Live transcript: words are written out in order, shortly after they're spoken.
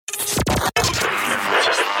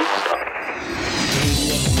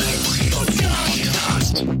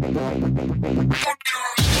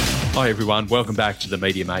Hi everyone, welcome back to the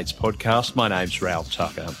Media Mates podcast. My name's Ralph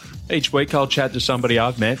Tucker. Each week I'll chat to somebody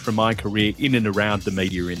I've met from my career in and around the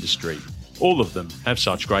media industry. All of them have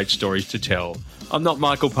such great stories to tell. I'm not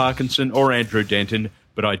Michael Parkinson or Andrew Denton,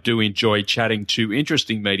 but I do enjoy chatting to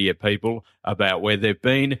interesting media people about where they've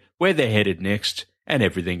been, where they're headed next, and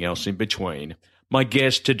everything else in between. My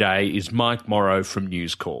guest today is Mike Morrow from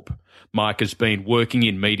News Corp. Mike has been working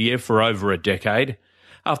in media for over a decade.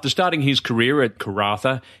 After starting his career at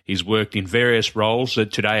Karratha, he's worked in various roles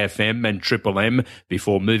at Today FM and Triple M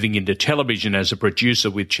before moving into television as a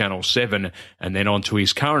producer with Channel 7 and then on to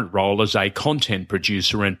his current role as a content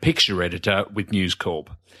producer and picture editor with News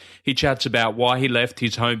Corp. He chats about why he left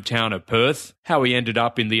his hometown of Perth, how he ended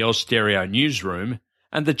up in the Austereo newsroom,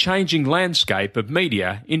 and the changing landscape of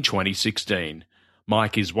media in 2016.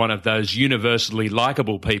 Mike is one of those universally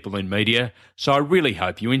likeable people in media, so I really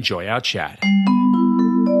hope you enjoy our chat.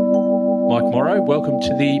 Mike Morrow, welcome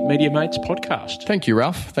to the Media Mates podcast. Thank you,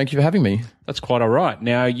 Ralph. Thank you for having me. That's quite all right.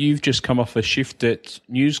 Now, you've just come off a shift at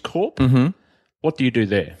News Corp. Mm-hmm. What do you do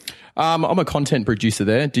there? I'm a content producer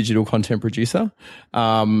there, digital content producer,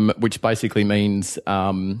 which basically means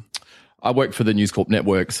I work for the News Corp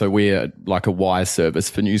network, so we're like a wire service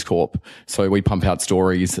for News Corp. So we pump out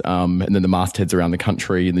stories, and then the mastheads around the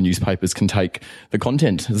country and the newspapers can take the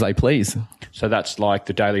content as they please. So that's like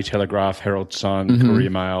the Daily Telegraph, Herald Sun,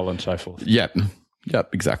 Courier Mail and so forth? Yep,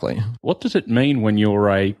 exactly. What does it mean when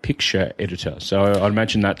you're a picture editor? So I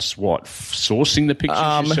imagine that's what, sourcing the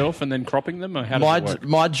pictures yourself and then cropping them? Or how does it work?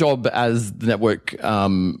 My job as the network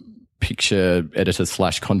picture editor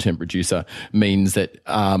 / content producer means that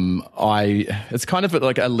it's kind of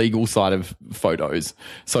like a legal side of photos.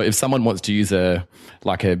 So if someone wants to use a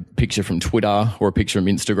picture from Twitter or a picture from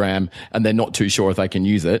Instagram and they're not too sure if they can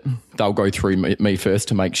use it, they'll go through me first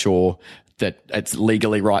to make sure that it's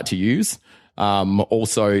legally right to use.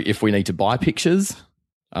 Also, if we need to buy pictures,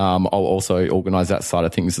 I'll also organise that side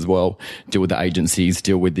of things as well, deal with the agencies,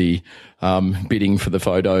 deal with the bidding for the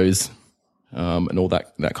photos, and all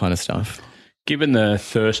that kind of stuff. Given the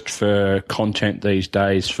thirst for content these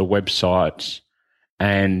days for websites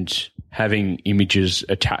and having images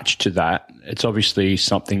attached to that, it's obviously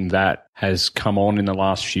something that has come on in the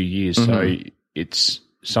last few years. Mm-hmm. So it's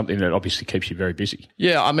something that obviously keeps you very busy.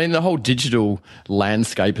 Yeah, I mean, the whole digital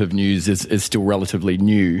landscape of news is still relatively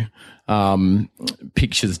new.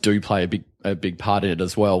 Pictures do play a big part in it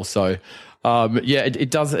as well. So it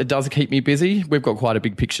does keep me busy. We've got quite a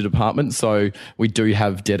big picture department, so we do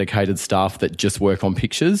have dedicated staff that just work on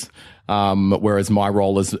pictures. Whereas my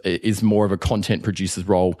role is more of a content producer's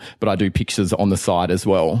role, but I do pictures on the side as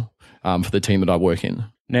well for the team that I work in.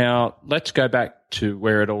 Now, let's go back to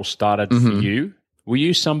where it all started for you. Were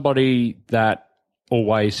you somebody that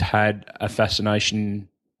always had a fascination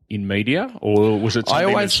in media, or was it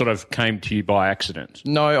something that sort of came to you by accident?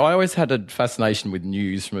 No, I always had a fascination with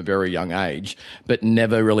news from a very young age, but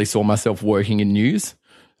never really saw myself working in news.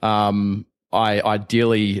 I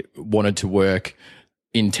ideally wanted to work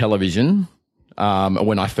in television.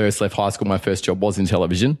 When I first left high school, my first job was in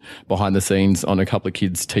television, behind the scenes on a couple of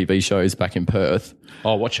kids' TV shows back in Perth.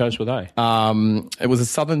 Oh, what shows were they? It was a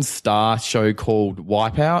Southern Star show called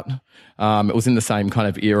Wipeout. It was in the same kind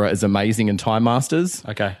of era as Amazing and Time Masters.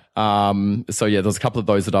 Okay. So yeah, there was a couple of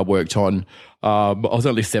those that I worked on. I was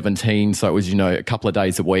only 17, so it was, a couple of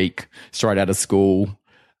days a week, straight out of school.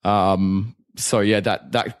 So yeah,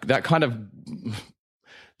 that kind of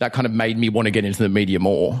made me want to get into the media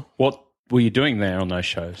more. What were you doing there on those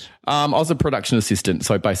shows? I was a production assistant,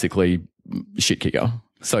 so basically shit kicker.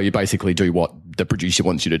 So you basically do what the producer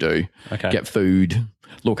wants you to do. Okay. Get food,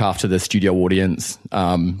 look after the studio audience,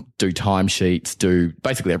 do timesheets, do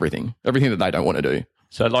basically everything that they don't want to do.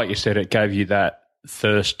 So like you said, it gave you that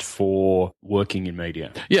thirst for working in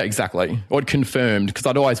media. Yeah, exactly. Or it confirmed, because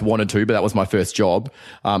I'd always wanted to, but that was my first job.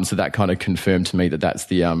 So that kind of confirmed to me that that's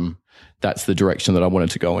the direction that I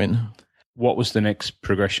wanted to go in. What was the next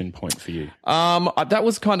progression point for you? That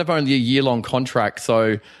was kind of only a year-long contract.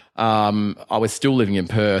 So I was still living in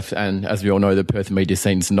Perth, and as we all know, the Perth media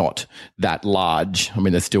scene's not that large. I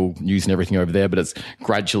mean, they're still using everything over there, but it's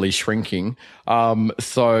gradually shrinking.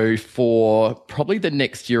 So for probably the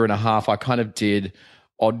next year and a half, I kind of did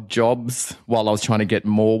odd jobs while I was trying to get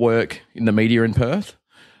more work in the media in Perth,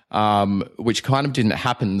 which kind of didn't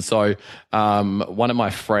happen. So one of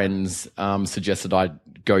my friends suggested I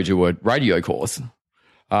go to a radio course.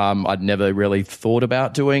 I'd never really thought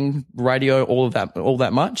about doing radio all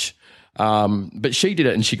that much. But she did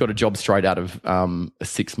it, and she got a job straight out of a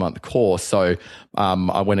 6-month course. So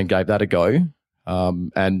I went and gave that a go,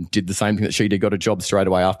 and did the same thing that she did, got a job straight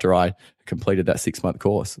away after I completed that 6-month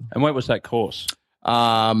course. And where was that course?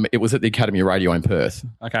 It was at the Academy of Radio in Perth.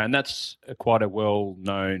 Okay, and that's quite a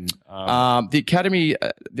well-known. The Academy,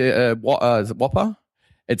 is it Whopper?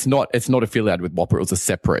 It's not affiliated with Whopper. It was a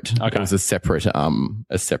separate. Okay. It was a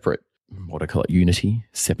separate. What do I call it? Unity,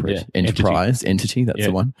 separate enterprise entity. That's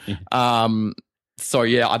the one. Yeah. So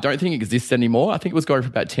yeah, I don't think it exists anymore. I think it was going for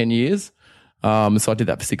about 10 years. So I did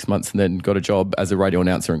that for 6 months and then got a job as a radio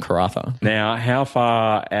announcer in Karratha. Now, how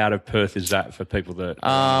far out of Perth is that for people that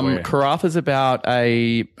aren't aware? Karratha's about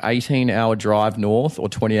a 18-hour drive north or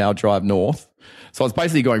 20-hour drive north. So I was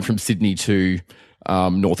basically going from Sydney to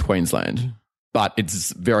North Queensland, but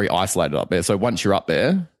it's very isolated up there. So once you're up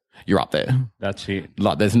there, you're up there. That's it.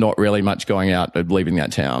 Like there's not really much going out of leaving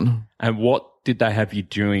that town. And what did they have you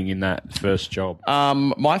doing in that first job?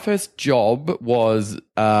 My first job was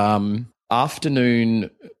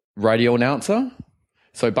afternoon radio announcer.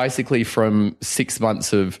 So basically from 6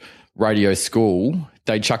 months of radio school,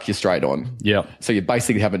 they chuck you straight on. Yeah. So you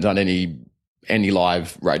basically haven't done any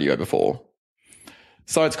live radio before.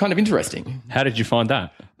 So it's kind of interesting. How did you find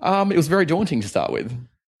that? It was very daunting to start with.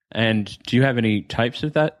 And do you have any tapes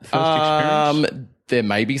of that first experience? There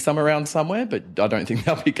may be some around somewhere, but I don't think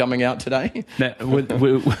they'll be coming out today. No,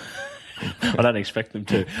 I don't expect them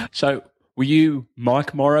to. So were you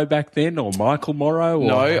Mike Morrow back then or Michael Morrow? Or?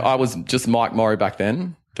 No, I was just Mike Morrow back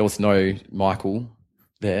then. There was no Michael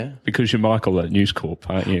there. Because you're Michael at News Corp,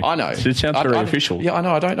 aren't you? I know. So it sounds very official. Yeah, I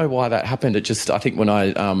know. I don't know why that happened. It just, I think when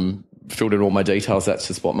I filled in all my details, that's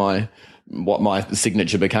just what my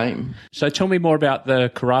signature became. So tell me more about the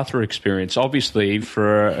Karratha experience. Obviously,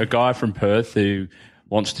 for a guy from Perth who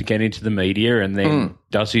wants to get into the media and then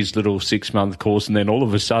does his little 6-month course and then all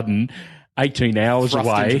of a sudden 18 hours Thrust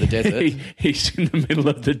away, into the desert. he's in the middle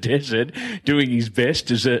of the desert doing his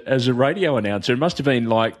best as a radio announcer. It must have been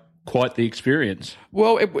like quite the experience.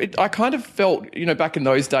 Well, I kind of felt, back in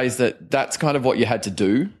those days that's kind of what you had to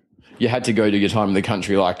do. You had to go to your time in the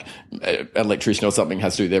country, like an electrician or something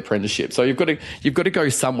has to do their apprenticeship. So you've got to go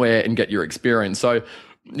somewhere and get your experience. So,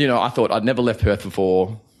 I thought I'd never left Perth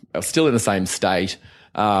before. I was still in the same state.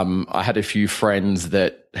 I had a few friends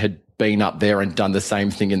that had been up there and done the same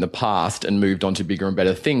thing in the past and moved on to bigger and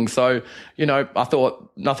better things. So, I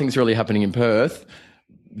thought nothing's really happening in Perth.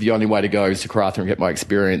 The only way to go is to Karratha and get my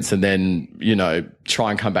experience and then, try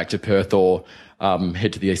and come back to Perth or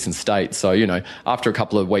head to the eastern states. So, after a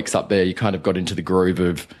couple of weeks up there, you kind of got into the groove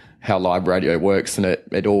of how live radio works and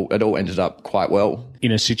it all ended up quite well.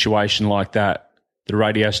 In a situation like that, the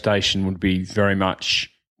radio station would be very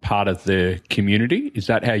much part of the community. Is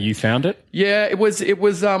that how you found it? Yeah, it was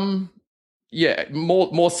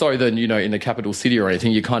more so than, in the capital city or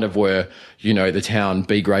anything. You kind of were, the town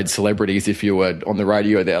B-grade celebrities if you were on the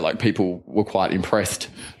radio there. Like people were quite impressed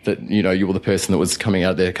that, you were the person that was coming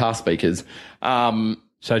out of their car speakers.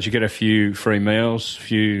 So did you get a few free meals, a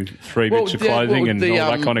few free bits of clothing and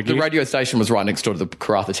all that kind of gear? The radio station was right next door to the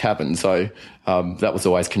Karratha Tavern, so that was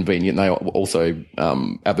always convenient. They also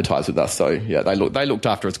advertised with us, so yeah, they looked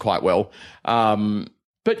after us quite well.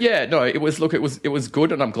 But yeah, no, it was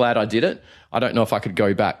good, and I'm glad I did it. I don't know if I could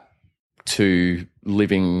go back to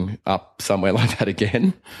living up somewhere like that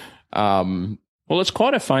again. Well, it's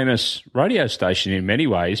quite a famous radio station in many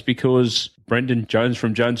ways because Brendan Jones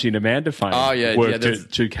from Jonesy and Amanda fame worked at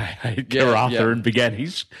 2K8 Karratha and began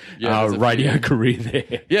his radio career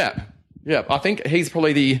there. Yeah. Yeah. I think he's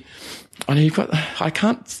probably I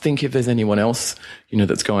can't think if there's anyone else,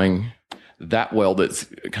 that's going that well that's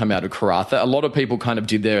come out of Karratha. A lot of people kind of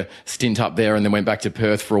did their stint up there and then went back to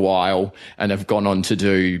Perth for a while and have gone on to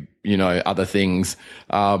do, other things.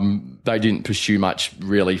 They didn't pursue much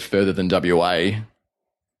really further than WA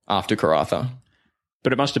after Karratha.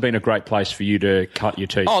 But it must have been a great place for you to cut your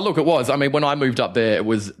teeth. Oh, look, it was. I mean, when I moved up there, it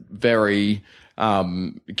was very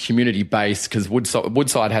community-based because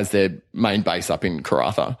Woodside has their main base up in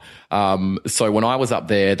Karratha. So when I was up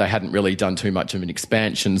there, they hadn't really done too much of an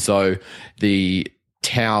expansion. So the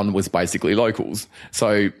town was basically locals.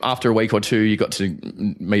 So after a week or two, you got to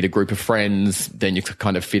meet a group of friends. Then you could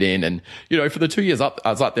kind of fit in. And, for the 2 years I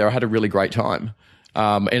was up there, I had a really great time.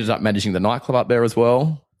 Ended up managing the nightclub up there as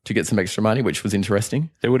well to get some extra money, which was interesting.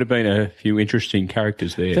 There would have been a few interesting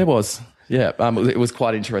characters there. There was, yeah. It was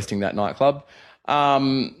quite interesting, that nightclub.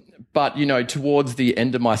 But, towards the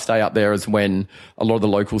end of my stay up there is when a lot of the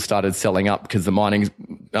locals started selling up because the mining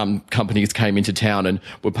companies came into town and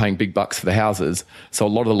were paying big bucks for the houses. So a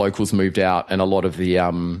lot of the locals moved out and a lot of the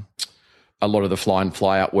fly in,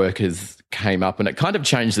 fly out workers came up and it kind of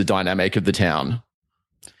changed the dynamic of the town.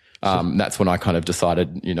 That's when I kind of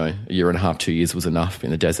decided, a year and a half, 2 years was enough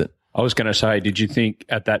in the desert. I was going to say, did you think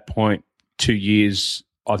at that point, 2 years,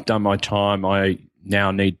 I've done my time, I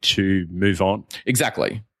now need to move on?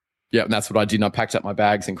 Exactly. Yeah, and that's what I did. And I packed up my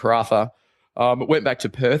bags in Karratha. Went back to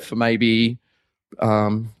Perth for maybe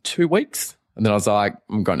 2 weeks. And then I was like,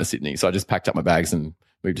 I'm going to Sydney. So I just packed up my bags and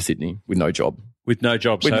moved to Sydney with no job. With no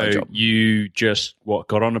job. You just,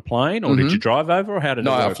 got on a plane or did you drive over or how did it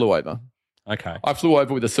work? No, I flew over. Okay. I flew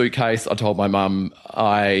over with a suitcase. I told my mum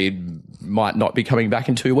I might not be coming back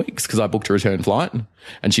in 2 weeks because I booked a return flight.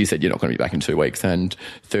 And she said, you're not going to be back in 2 weeks. And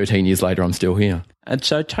 13 years later, I'm still here. And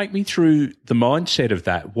so take me through the mindset of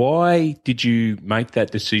that. Why did you make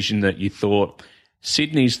that decision that you thought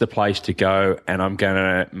Sydney's the place to go and I'm going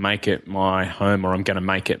to make it my home or I'm going to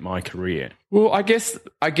make it my career? Well, I guess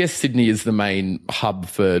Sydney is the main hub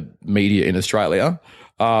for media in Australia.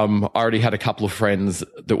 I already had a couple of friends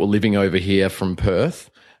that were living over here from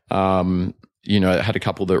Perth. I had a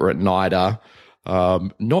couple that were at NIDA.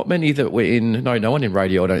 Not many that were no one in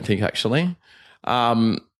radio, I don't think, actually.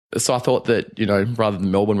 So I thought that, rather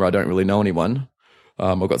than Melbourne where I don't really know anyone,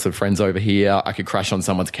 I've got some friends over here. I could crash on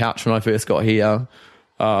someone's couch when I first got here,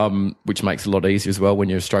 which makes it a lot easier as well when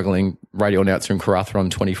you're a struggling radio announcer in Karratha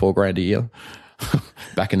on $24,000 a year.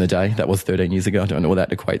 Back in the day, that was 13 years ago. I don't know what that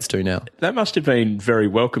equates to now. That must have been very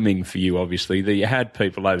welcoming for you, obviously, that you had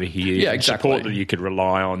people over here, support that you could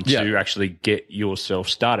rely on to actually get yourself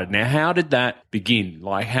started. Now, how did that begin?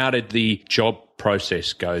 Like, how did the job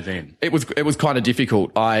process go then? It was kind of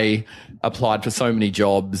difficult. I applied for so many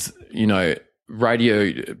jobs,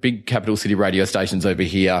 radio, big capital city radio stations over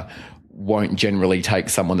here won't generally take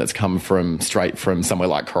someone that's come straight from somewhere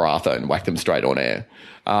like Karratha and whack them straight on air.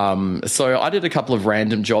 So I did a couple of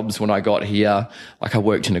random jobs when I got here. Like I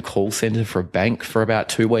worked in a call center for a bank for about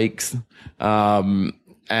 2 weeks.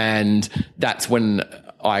 And that's when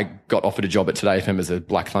I got offered a job at Today FM as a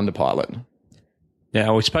Black Thunder pilot.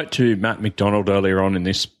 Now, we spoke to Matt McDonald earlier on in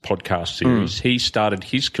this podcast series. He started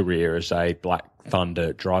his career as a Black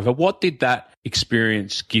Thunder driver. What did that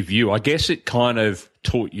experience give you? I guess it kind of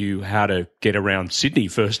taught you how to get around Sydney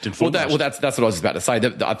first and foremost. That's what I was about to say.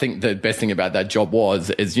 I think the best thing about that job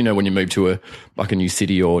is when you move to a new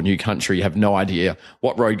city or new country, you have no idea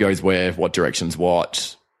what road goes where, what direction's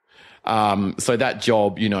what. So that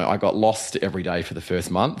job, I got lost every day for the first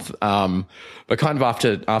month. But kind of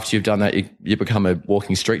after you've done that, you become a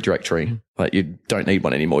walking street directory. Like you don't need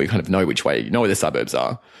one anymore. You kind of know which way, where the suburbs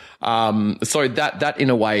are. So that in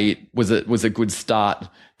a way was a good start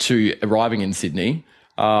to arriving in Sydney.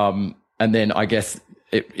 And then I guess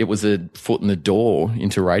it was a foot in the door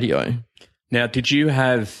into radio. Now, did you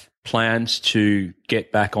have plans to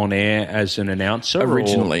get back on air as an announcer?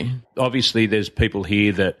 Originally. Obviously, there's people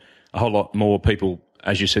here that a whole lot more people,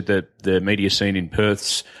 as you said, the media scene in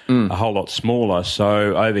Perth's a whole lot smaller.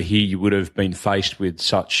 So over here you would have been faced with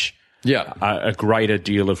such a greater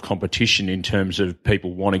deal of competition in terms of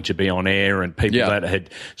people wanting to be on air and people that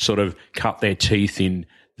had sort of cut their teeth in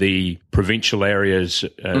the provincial areas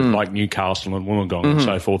like Newcastle and Wollongong and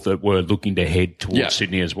so forth that were looking to head towards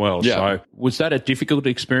Sydney as well. Yeah. So was that a difficult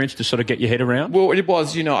experience to sort of get your head around? Well, it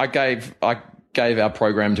was. I gave our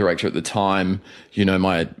program director at the time,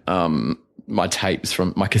 my tapes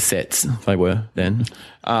from my cassettes, they were then.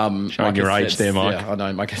 Showing your age there, Mike. Yeah, I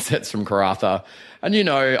know, my cassettes from Karratha. And,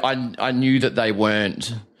 I knew that they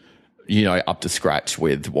weren't, up to scratch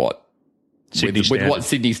with what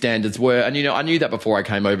Sydney standards were. And, I knew that before I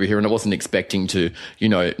came over here and I wasn't expecting to,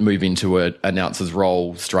 move into an announcer's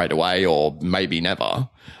role straight away or maybe never.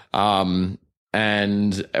 And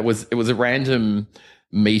it was a random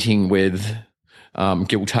meeting with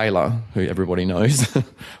Gil Taylor, who everybody knows,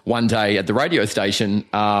 one day at the radio station.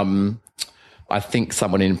 I think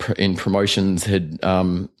someone in promotions had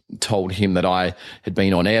told him that I had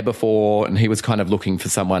been on air before, and he was kind of looking for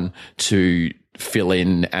someone to fill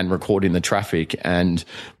in and record in the traffic and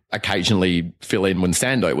occasionally fill in when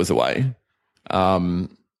Sando was away,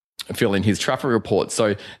 fill in his traffic report.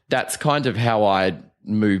 So that's kind of how I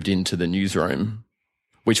moved into the newsroom,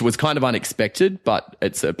 which was kind of unexpected, but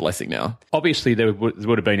it's a blessing now. Obviously, there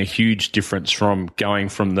would have been a huge difference from going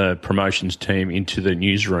from the promotions team into the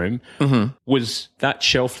newsroom. Mm-hmm. Was that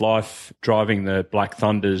shelf life driving the Black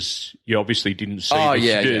Thunders? You obviously didn't see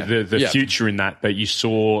the future in that, but you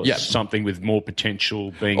saw something with more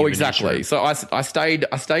potential being in the exactly. newsroom. So I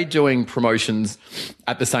stayed doing promotions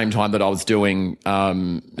at the same time that I was doing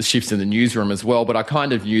shifts in the newsroom as well, but I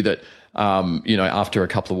kind of knew that after a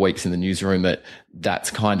couple of weeks in the newsroom,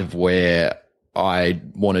 that's kind of where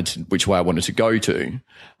which way I wanted to go to.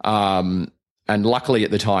 And luckily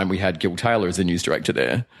at the time we had Gil Taylor as the news director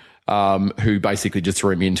there, who basically just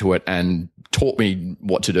threw me into it and taught me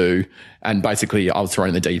what to do. And basically I was thrown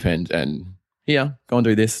in the deep end and here, go and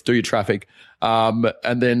do this, do your traffic. And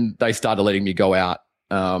then they started letting me go out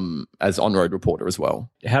as on-road reporter as well.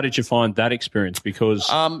 How did you find that experience? Because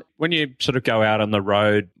when you sort of go out on the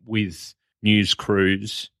road with news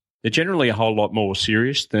crews, they're generally a whole lot more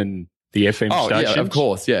serious than the FM stations. Yeah, of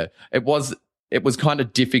course, yeah. It was kind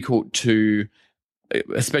of difficult to,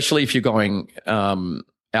 especially if you're going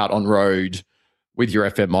out on road with your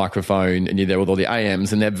FM microphone and you're there with all the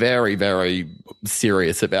AMs, and they're very, very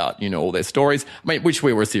serious about, all their stories. I mean, which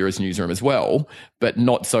we were a serious newsroom as well, but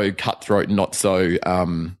not so cutthroat, not so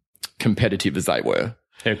competitive as they were.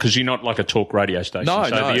 Yeah, because you're not like a talk radio station. No.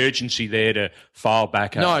 The urgency there to file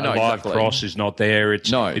back a live exactly. cross is not there.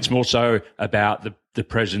 It's more so about the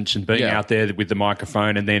presence and being out there with the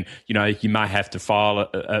microphone, and then, you may have to file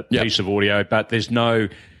a piece of audio, but there's not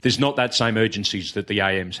that same urgencies that the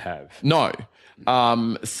AMs have. No.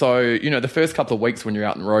 So, the first couple of weeks when you're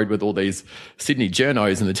out on the road with all these Sydney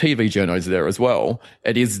journos and the TV journos there as well,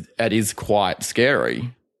 it is quite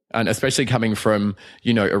scary. And especially coming from,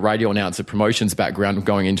 a radio announcer promotions background,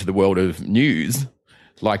 going into the world of news,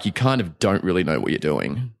 like you kind of don't really know what you're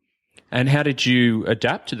doing. And how did you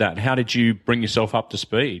adapt to that? How did you bring yourself up to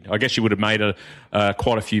speed? I guess you would have made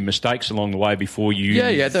quite a few mistakes along the way before you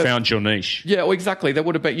found your niche. Yeah, well, exactly. There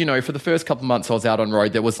would have been, for the first couple of months I was out on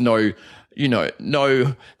road, there was there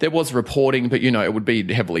was reporting, but, it would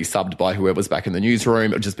be heavily subbed by whoever's back in the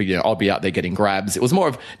newsroom. It would just be, I'll be out there getting grabs. It was more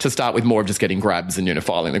of just getting grabs and,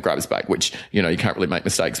 filing the grabs back, which, you can't really make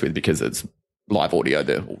mistakes with because it's live audio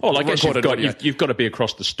there. Well, I guess you've got to be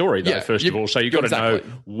across the story, though, first of all. So you've got to know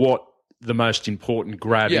what the most important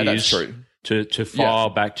grab is to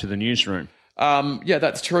file back to the newsroom.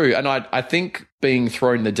 That's true. And I think being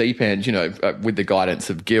thrown in the deep end, with the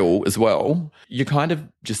guidance of Gil as well, you kind of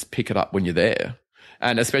just pick it up when you're there.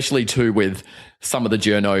 And especially too with some of the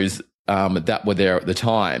journos that were there at the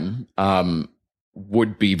time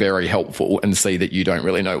would be very helpful and see that you don't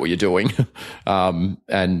really know what you're doing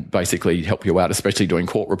and basically help you out, especially doing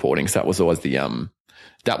court reporting. So that was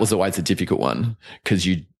always a difficult one because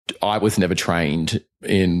I was never trained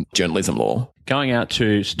in journalism law. Going out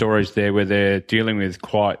to stories there where they're dealing with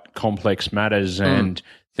quite complex matters and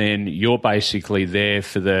then you're basically there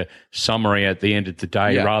for the summary at the end of the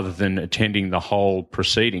day rather than attending the whole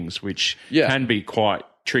proceedings, which can be quite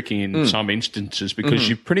tricky in some instances because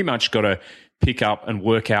you've pretty much got to pick up and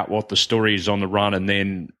work out what the story is on the run and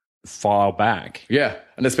then file back. Yeah,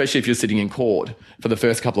 and especially if you're sitting in court for the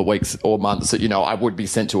first couple of weeks or months that, I would be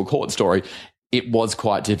sent to a court story. It was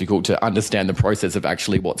quite difficult to understand the process of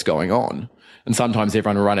actually what's going on. And sometimes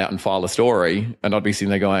everyone would run out and file a story and I'd be sitting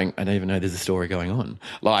there going, I don't even know there's a story going on.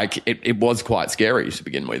 Like it was quite scary to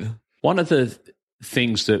begin with. One of the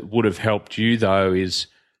things that would have helped you though is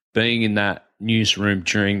being in that newsroom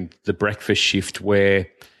during the breakfast shift where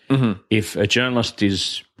if a journalist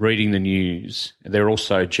is reading the news, they're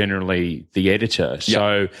also generally the editor.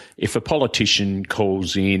 So if a politician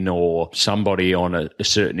calls in or somebody on a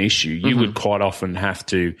certain issue, you would quite often have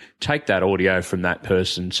to take that audio from that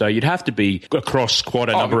person. So you'd have to be across quite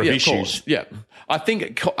a number of issues. Of yeah. I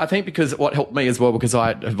think because what helped me as well, because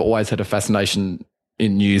I have always had a fascination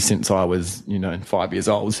in news since I was, 5 years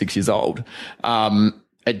old, 6 years old.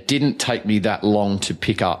 It didn't take me that long to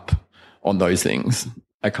pick up on those things.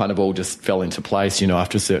 It kind of all just fell into place,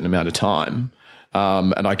 after a certain amount of time.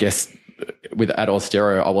 And I guess with Adult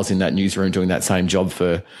Stereo, I was in that newsroom doing that same job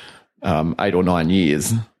for 8 or 9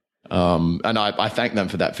 years. And I thank them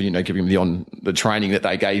for that, for, giving me the training that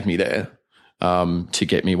they gave me there to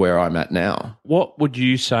get me where I'm at now. What would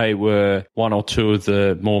you say were one or two of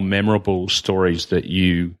the more memorable stories that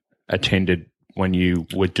you attended when you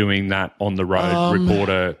were doing that on the road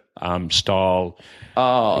reporter style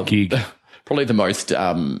gig? Probably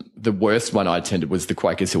the worst one I attended was the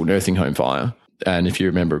Quakers Hill nursing home fire. And if you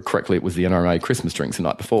remember correctly, it was the NRMA Christmas drinks the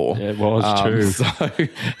night before. Yeah, it was too. So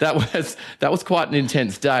that was quite an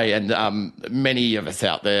intense day. And many of us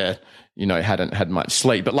out there, hadn't had much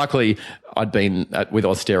sleep. But luckily, I'd been with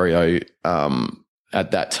Austereo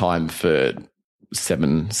at that time for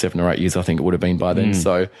seven or 8 years, I think it would have been by then.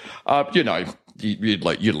 So,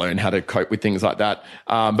 you learn how to cope with things like that.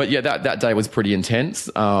 But yeah, that day was pretty intense.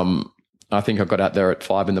 I think I got out there at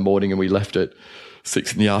 5 a.m. and we left at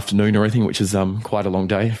 6 p.m. or anything, which is quite a long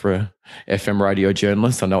day for a FM radio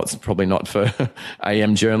journalist. I know it's probably not for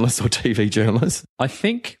AM journalists or TV journalists. I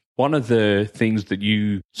think one of the things that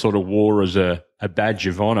you sort of wore as a badge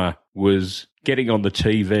of honour was getting on the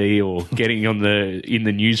TV or getting in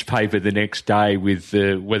the newspaper the next day with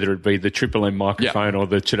whether it be the Triple M microphone or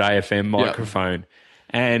the Today FM microphone.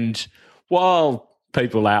 And while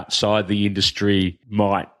people outside the industry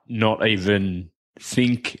might not even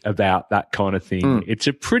think about that kind of thing, it's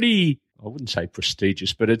a pretty, I wouldn't say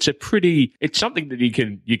prestigious, but it's something that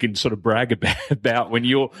you can sort of brag about when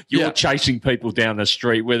you're chasing people down the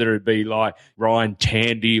street, whether it be like Ryan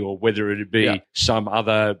Tandy or whether it be some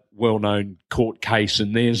other well-known court case,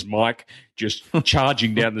 and there's Mike just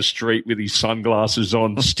charging down the street with his sunglasses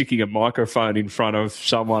on, sticking a microphone in front of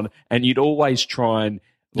someone, and you'd always try and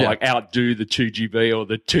outdo the 2GB or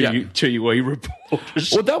the 2UE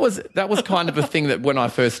reporters. Well, that was kind of a thing that when I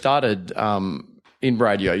first started in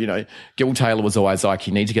radio, Gil Taylor was always like,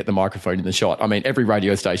 you need to get the microphone in the shot. I mean, every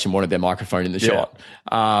radio station wanted their microphone in the shot.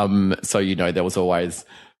 So, there was always,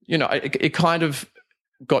 it kind of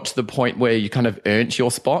got to the point where you kind of earned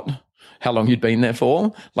your spot, how long you'd been there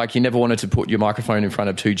for. Like, you never wanted to put your microphone in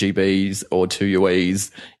front of 2GBs or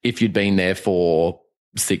 2UEs if you'd been there for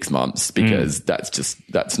 6 months, because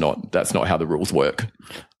that's not how the rules work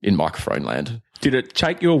in microphone land. Did it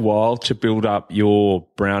take you a while to build up your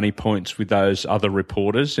brownie points with those other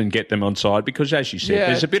reporters and get them on side? Because, as you said,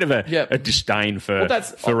 there's a bit of a disdain for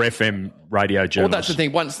FM radio journalists. Well, that's the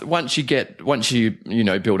thing. Once you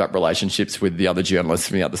build up relationships with the other journalists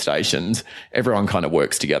from the other stations, everyone kind of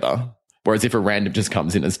works together. Whereas if a random just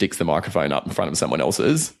comes in and sticks the microphone up in front of someone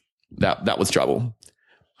else's, that was trouble.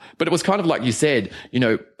 But it was kind of like you said,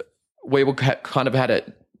 we were kind of had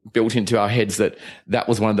it built into our heads that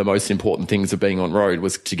was one of the most important things of being on road,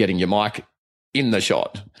 was to getting your mic in the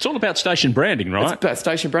shot. It's all about station branding, right? It's about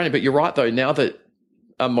station branding. But you're right, though. Now that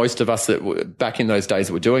most of us that were back in those days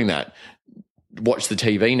that were doing that watch the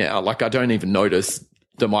TV now, like, I don't even notice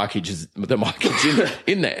the micage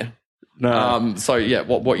in there. No. So, yeah,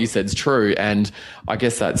 what you said is true. And I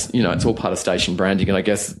guess that's, it's all part of station branding. And I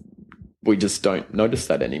guess we just don't notice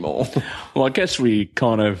that anymore. Well, I guess we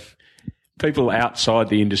kind of, people outside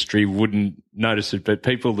the industry wouldn't notice it, but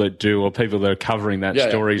people that do, or people that are covering that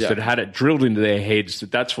stories that had it drilled into their heads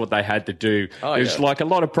that that's what they had to do. There's like a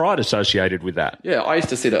lot of pride associated with that. Yeah, I used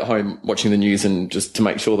to sit at home watching the news and just to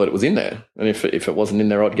make sure that it was in there. And if it wasn't in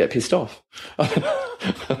there, I'd get pissed off.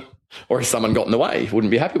 Or if someone got in the way,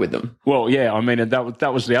 wouldn't be happy with them. Well, yeah, I mean,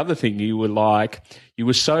 that was the other thing. You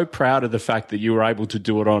were so proud of the fact that you were able to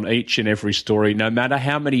do it on each and every story, no matter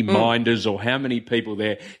how many minders or how many people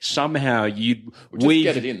there. Somehow you'd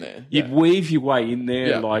get it in there. You'd weave your way in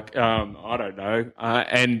there, like I don't know,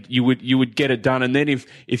 and you would get it done. And then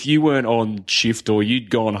if you weren't on shift or you'd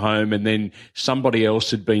gone home, and then somebody else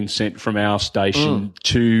had been sent from our station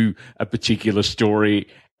to a particular story.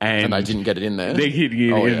 And they didn't get it in there. They're getting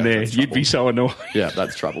it in there. You'd be so annoyed. Yeah,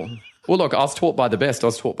 that's trouble. Well, look, I was taught by the best. I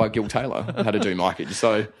was taught by Gil Taylor how to do micage.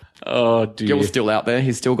 So, dear. Gil's still out there.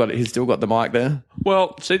 He's still got the mic there.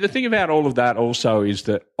 Well, see, the thing about all of that also is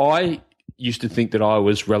that I used to think that I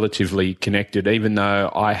was relatively connected, even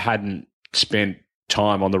though I hadn't spent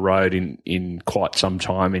time on the road in quite some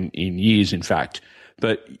time, in years, in fact.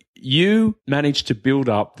 But you managed to build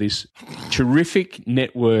up this terrific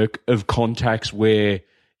network of contacts where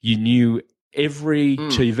you knew every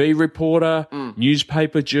TV reporter,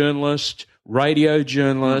 newspaper journalist, radio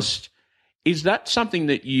journalist. Is that something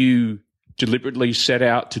that you deliberately set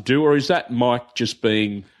out to do, or is that Mike just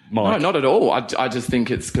being Mike? No, not at all. I just think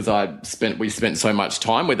it's because we spent so much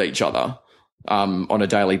time with each other on a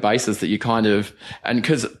daily basis that you kind of, and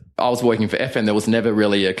because I was working for FM, there was never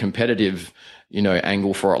really a competitive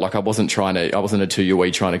angle for it. Like, I wasn't a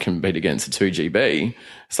 2UE trying to compete against a 2GB.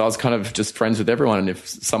 So I was kind of just friends with everyone. And if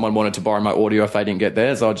someone wanted to borrow my audio, if they didn't get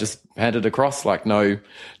theirs, I'd just hand it across. Like, no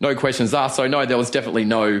questions asked. So no, there was definitely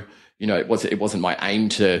no, it wasn't my aim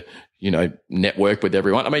to, network with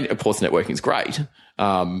everyone. I mean, of course, networking is great.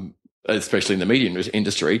 Especially in the media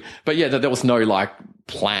industry. But yeah, there was no like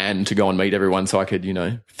plan to go and meet everyone so I could,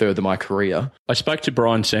 further my career. I spoke to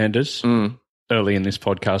Brian Sanders early in this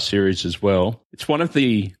podcast series as well. It's one of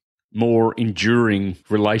the more enduring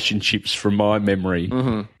relationships from my memory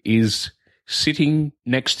is sitting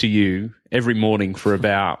next to you every morning for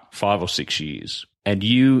about 5 or 6 years. And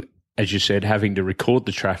you, as you said, having to record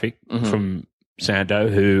the traffic from Sando,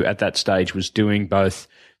 who at that stage was doing both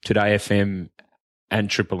Today FM and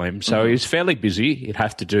Triple M. So he was fairly busy. He'd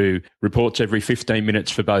have to do reports every 15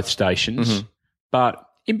 minutes for both stations. But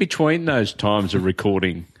in between those times of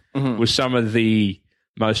recording was some of the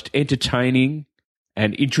most entertaining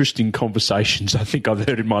and interesting conversations I think I've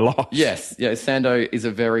heard in my life. Yes. Yeah, Sando is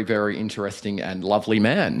a very, very interesting and lovely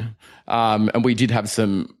man. And we did have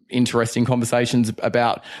some interesting conversations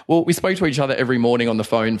we spoke to each other every morning on the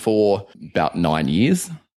phone for about 9 years.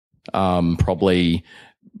 Probably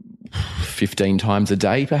 15 times a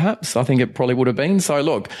day, perhaps. I think it probably would have been. So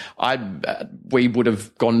look, we would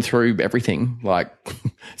have gone through everything, like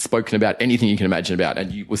spoken about anything you can imagine about,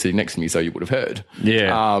 and you were sitting next to me, so you would have heard.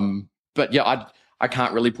 Yeah. But yeah, I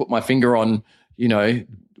can't really put my finger on,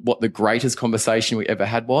 what the greatest conversation we ever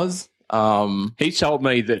had was. He told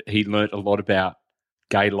me that he learnt a lot about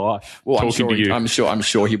gay life. Well, talking to you. I'm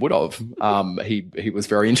sure he would have. He was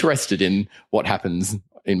very interested in what happens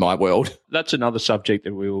in my world. That's another subject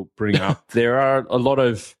that we'll bring up. There are a lot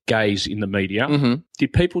of gays in the media. Mm-hmm.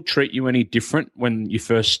 Did people treat you any different when you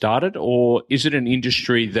first started, or is it an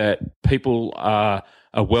industry that people are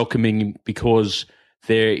welcoming because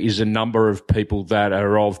there is a number of people that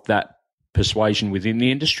are of that persuasion within the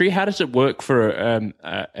industry? How does it work for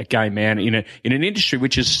a gay man in an industry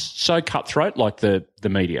which is so cutthroat like the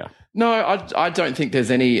media? No, I don't think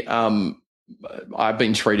there's any. I've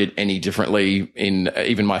been treated any differently in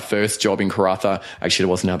even my first job in Karratha. Actually, I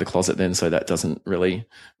wasn't out of the closet then, so that doesn't really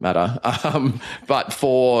matter. But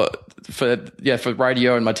for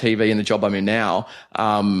radio and my TV and the job I'm in now,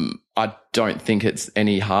 I don't think it's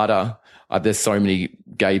any harder. There's so many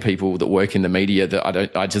gay people that work in the media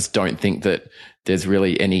that I just don't think that there's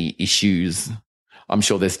really any issues. I'm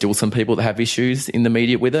sure there's still some people that have issues in the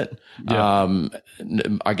media with it. Yeah.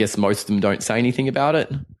 I guess most of them don't say anything about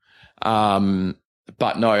it.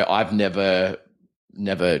 But no, I've never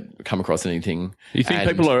come across anything. You think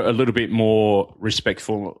people are a little bit more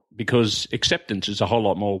respectful because acceptance is a whole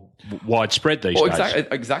lot more widespread these days?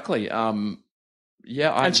 Exactly.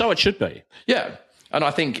 Yeah. And so it should be. Yeah. And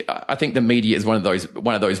I think the media is one of those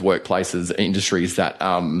workplaces, industries that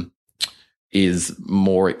is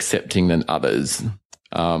more accepting than others.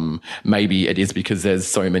 Maybe it is because there's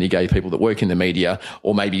so many gay people that work in the media,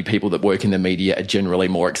 or maybe people that work in the media are generally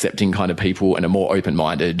more accepting kind of people and are more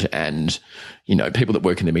open-minded, and people that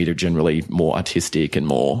work in the media are generally more artistic and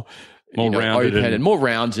more rounded and more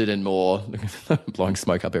rounded and more blowing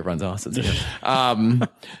smoke up everyone's asses.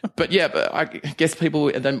 But I guess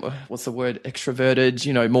people then, what's the word,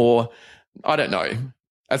 extroverted, more, I don't know.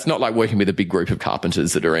 It's not like working with a big group of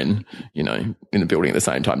carpenters that are in the building at the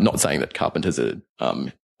same time. Not saying that carpenters are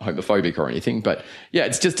homophobic or anything, but yeah,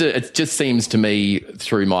 it just seems to me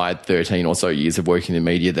through my 13 or so years of working in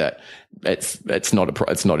media that it's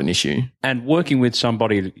not an issue. And working with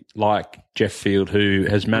somebody like Jeff Field, who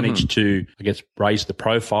has managed to, I guess, raise the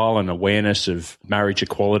profile and awareness of marriage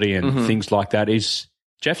equality and things like that, is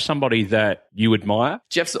Jeff somebody that you admire?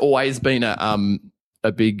 Jeff's always been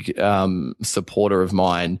a big supporter of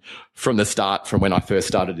mine from the start, from when I first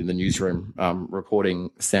started in the newsroom reporting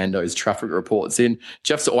Sando's traffic reports in.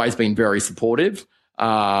 Jeff's always been very supportive.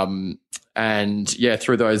 And yeah,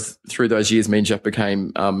 through those years, me and Jeff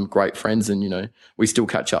became great friends, and we still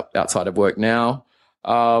catch up outside of work now.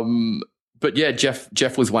 But yeah,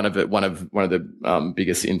 Jeff was one of the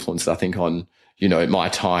biggest influences, I think, on my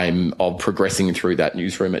time of progressing through that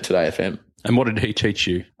newsroom at Today FM. And what did he teach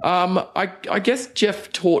you? I guess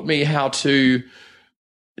Jeff taught me how to,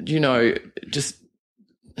 just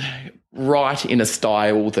write in a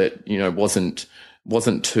style that,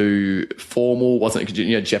 wasn't too formal,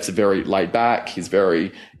 Jeff's very laid back. He's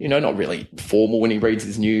very, not really formal when he reads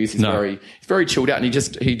his news. He's very chilled out, and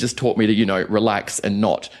he just taught me to, relax and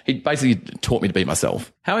he basically taught me to be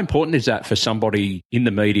myself. How important is that for somebody in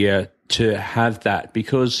the media to have that?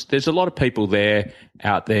 Because there's a lot of people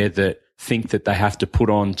out there that think that they have to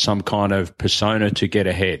put on some kind of persona to get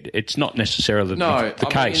ahead. It's not necessarily the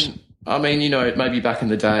case. I mean, maybe back in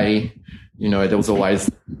the day, there was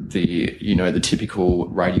always the typical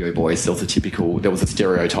radio voice. There was a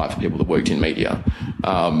stereotype for people that worked in media.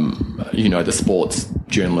 The sports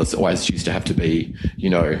journalists always used to have to be,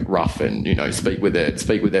 rough and, speak with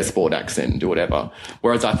their sport accent and do whatever.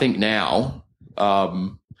 Whereas I think now,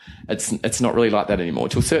 it's not really like that anymore.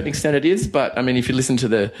 To a certain extent it is, but I mean, if you listen to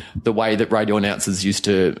the way that radio announcers used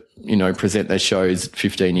to, present their shows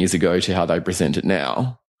 15 years ago to how they present it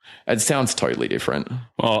now, it sounds totally different.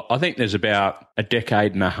 Well, I think there's about a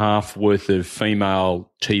decade and a half worth of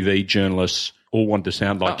female TV journalists all want to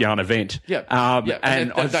sound like Jana Wendt. Yeah.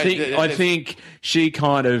 And I think she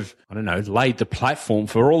kind of, laid the platform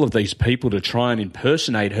for all of these people to try and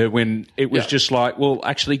impersonate her, when it was just like, well,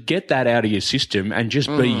 actually get that out of your system and just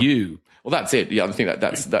be you. Well, that's it. Yeah, I think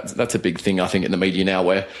that's a big thing, I think, in the media now,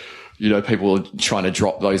 where, people are trying to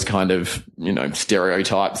drop those kind of,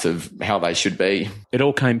 stereotypes of how they should be. It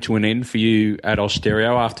all came to an end for you at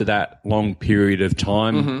Austereo after that long period of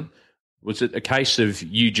time. Mm-hmm. Was it a case of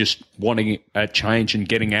you just wanting a change and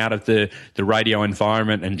getting out of the radio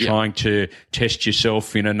environment and trying to test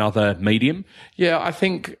yourself in another medium? Yeah, I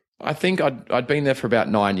think I'd been there for about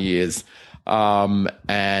 9 years.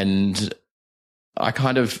 And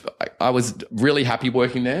I was really happy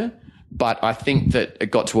working there, but I think that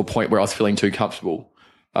it got to a point where I was feeling too comfortable,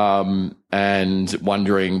 and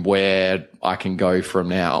wondering where I can go from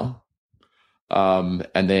now.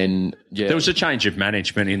 And then, there was a change of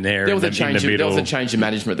management in there. There was a change of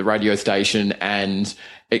management at the radio station, and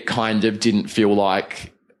it kind of didn't feel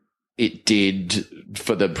like it did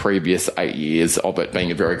for the previous 8 years of it being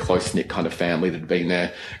a very close-knit kind of family that had been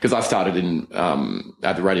there. Because I started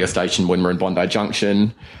at the radio station when we were in Bondi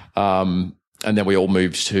Junction, and then we all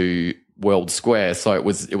moved to World Square. So it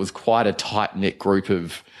was quite a tight-knit group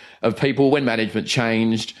of people. When management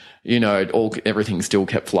changed, everything still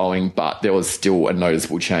kept flowing, but there was still a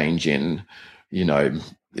noticeable change in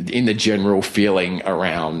the general feeling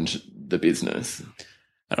around the business.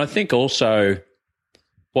 And I think also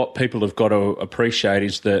what people have got to appreciate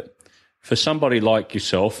is that for somebody like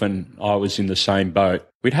yourself, and I was in the same boat,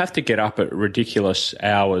 we'd have to get up at ridiculous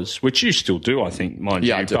hours, which you still do, I think, mind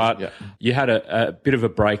you. But you had a bit of a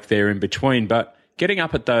break there in between. But getting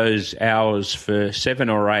up at those hours for 7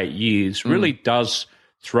 or 8 years really does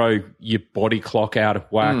throw your body clock out of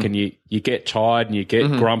whack, and you get tired and you get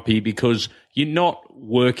grumpy because you're not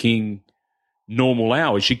working normal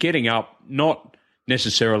hours. You're getting up not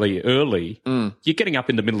necessarily early. You're getting up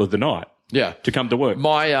in the middle of the night to come to work.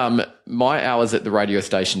 My hours at the radio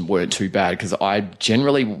station weren't too bad because I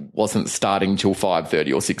generally wasn't starting till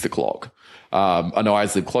 5:30 or 6 o'clock. I know I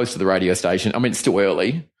live close to the radio station. I mean, it's still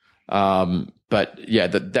early. But yeah,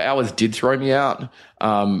 the hours did throw me out.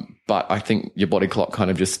 But I think your body clock kind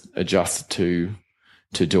of just adjusts to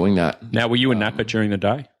doing that. Now, were you a napper during the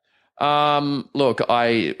day? Look,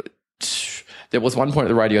 there was one point at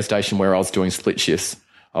the radio station where I was doing split shifts.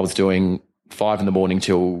 I was doing 5 in the morning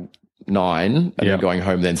till 9 and then going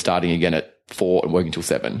home, then starting again at 4 and working till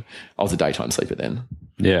 7. I was a daytime sleeper then.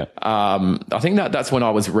 Yeah. I think that's when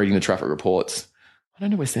I was reading the traffic reports. I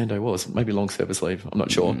don't know where Sando was. Maybe long service leave. I'm not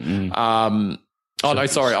sure. No,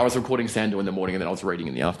 sorry. I was recording Sando in the morning and then I was reading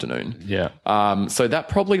in the afternoon. Yeah. So that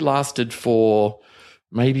probably lasted for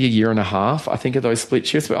maybe a year and a half, I think, of those split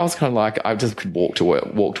shifts. But I was kind of like, I just could walk to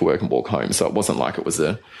work and walk home. So it wasn't like it was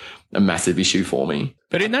a massive issue for me.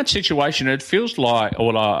 But in that situation, it feels like,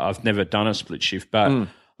 well, I've never done a split shift, but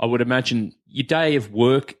I would imagine your day of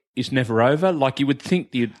work is never over. Like you would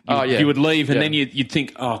think you would leave and then you'd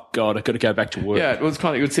think, oh God, I've got to go back to work. Yeah, it was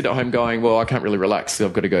kind of, you would sit at home going, well, I can't really relax. So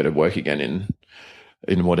I've got to go to work again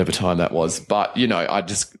in whatever time that was. But, I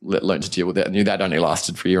just learned to deal with it. I knew that only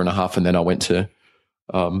lasted for a year and a half. And then I went to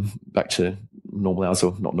back to normal hours,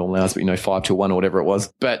 or not normal hours, but 5 till 1 or whatever it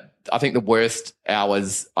was. But I think the worst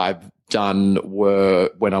hours I've done were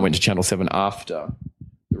when I went to Channel 7 after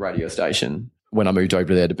the radio station, when I moved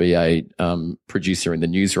over there to be a producer in the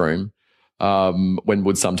newsroom, when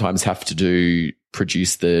would sometimes have to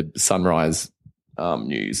produce the sunrise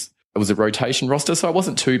news. It was a rotation roster, so it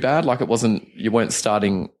wasn't too bad. Like you weren't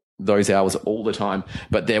starting those hours all the time,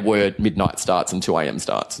 but there were midnight starts and 2 a.m.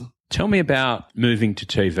 starts. Tell me about moving to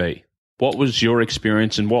TV. What was your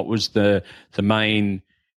experience and what was the main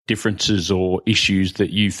differences or issues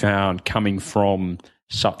that you found coming from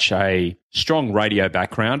such a strong radio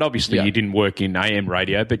background? Obviously, you didn't work in AM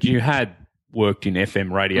radio, but you had worked in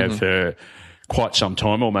FM radio for quite some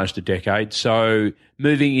time, almost a decade. So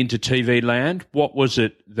moving into TV land, what was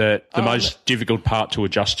it that the most difficult part to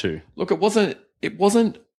adjust to? Look, it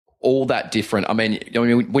wasn't all that different. I mean,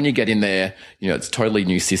 when you get in there, it's totally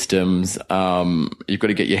new systems. You've got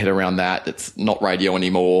to get your head around that. It's not radio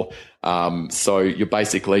anymore. So you're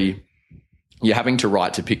having to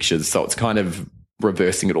write to pictures. So it's kind of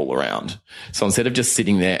reversing it all around. So instead of just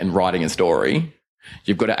sitting there and writing a story,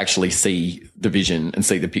 you've got to actually see the vision and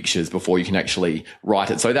see the pictures before you can actually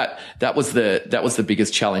write it. So that was the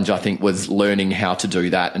biggest challenge, I think, was learning how to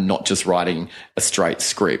do that and not just writing a straight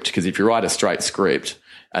script. Because if you write a straight script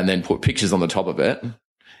and then put pictures on the top of it,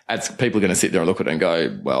 people are going to sit there and look at it and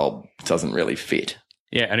go, well, it doesn't really fit.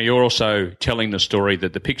 Yeah, and you're also telling the story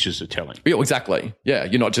that the pictures are telling. Yeah, exactly. Yeah,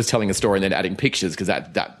 you're not just telling a story and then adding pictures, because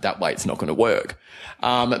that way it's not going to work.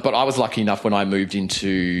 But I was lucky enough when I moved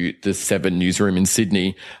into the 7 newsroom in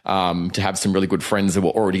Sydney to have some really good friends that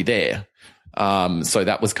were already there. So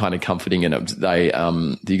that was kind of comforting. And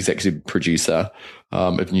the executive producer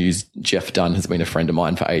of news, Jeff Dunn, has been a friend of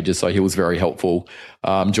mine for ages, so he was very helpful.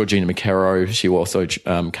 Georgina McCarrow, she also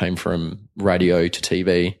came from radio to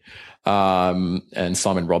TV. and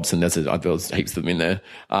Simon Robson. There was heaps of them in there.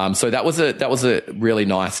 So that was a really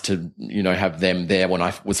nice to, have them there when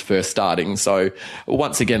I was first starting. So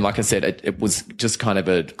once again, like I said, it was just kind of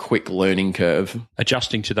a quick learning curve.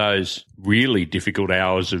 Adjusting to those really difficult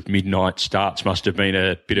hours of midnight starts must have been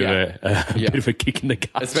a bit of a bit of a kick in the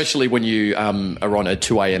gut. Especially when you are on a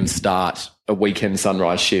 2 a.m. start, a weekend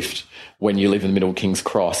sunrise shift, when you live in the middle of King's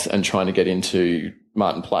Cross and trying to get into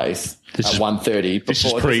Martin Place at 1:30. This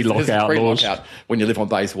is pre-lockout laws. When you live on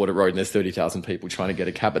Bayswater Road and there's 30,000 people trying to get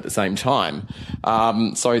a cab at the same time.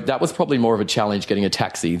 So that was probably more of a challenge getting a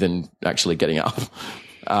taxi than actually getting up.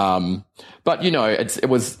 But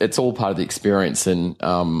it's all part of the experience, and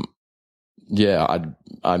I'm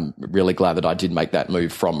really glad that I did make that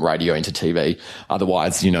move from radio into TV.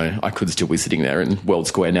 Otherwise, I could still be sitting there in World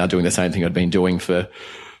Square now doing the same thing I'd been doing for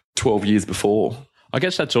 12 years before. I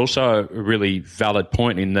guess that's also a really valid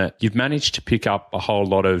point in that you've managed to pick up a whole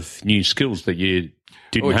lot of new skills that you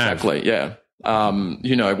didn't have. Exactly, yeah.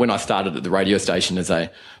 When I started at the radio station as a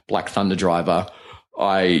Black Thunder driver,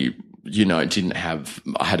 I was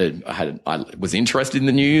interested in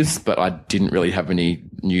the news, but I didn't really have any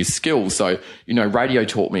news skills. So, radio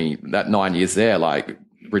taught me that 9 years there, like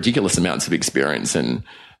ridiculous amounts of experience and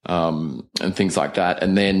things like that.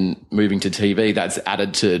 And then moving to TV, that's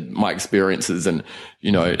added to my experiences and,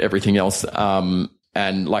 everything else.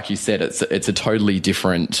 And like you said, it's a totally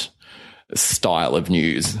different style of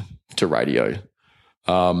news to radio.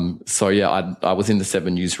 I was in the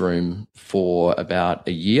 7 newsroom for about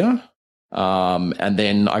a year. And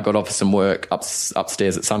then I got offered some work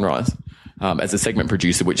upstairs at Sunrise, as a segment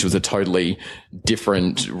producer, which was a totally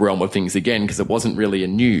different realm of things again, because it wasn't really a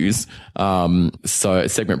news. So a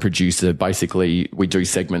segment producer, basically we do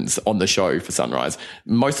segments on the show for Sunrise.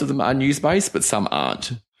 Most of them are news based, but some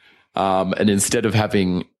aren't. And instead of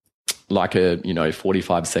having like a,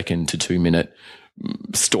 45-second to 2-minute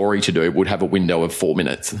story to do, we'd have a window of 4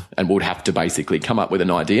 minutes, and we'd have to basically come up with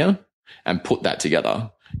an idea and put that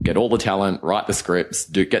together. Get all the talent, write the scripts,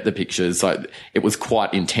 get the pictures. So it was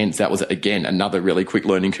quite intense. That was, again, another really quick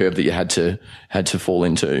learning curve that you had to fall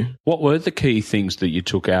into. What were the key things that you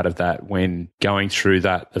took out of that when going through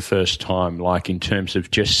that the first time, like in terms of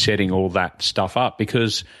just setting all that stuff up?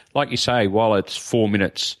 Because like you say, while it's 4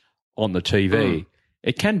 minutes on the TV,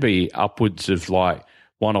 it can be upwards of like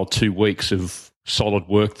 1 or 2 weeks of solid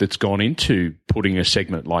work that's gone into putting a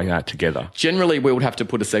segment like that together. Generally, we would have to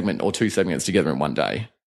put a segment or 2 segments together in one day.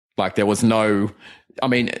 Like there was no,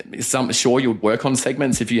 sure you would work on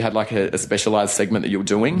segments if you had like a specialized segment that you were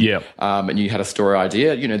doing. Yeah. And you had a story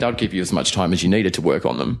idea, they'll give you as much time as you needed to work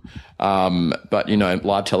on them. But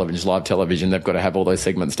live television, they've got to have all those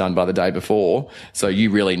segments done by the day before. So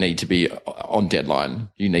you really need to be on deadline.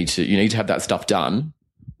 You need to have that stuff done.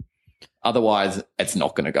 Otherwise, it's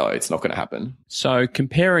not going to go. It's not going to happen. So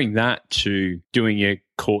comparing that to doing your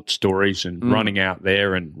court stories and running out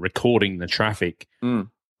there and recording the traffic,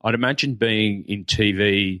 I'd imagine being in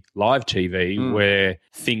TV, live TV, where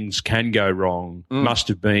things can go wrong, must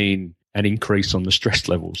have been an increase on the stress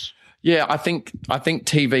levels. Yeah, I think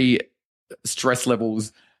TV stress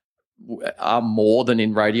levels are more than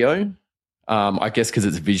in radio. I guess because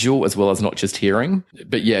it's visual as well as not just hearing.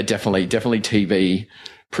 But yeah, definitely TV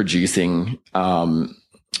producing.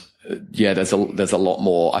 There's a lot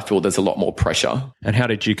more. I feel there's a lot more pressure. And how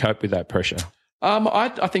did you cope with that pressure?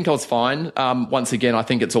 I think I was fine. Once again, I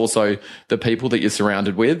think it's also the people that you're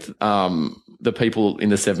surrounded with, the people in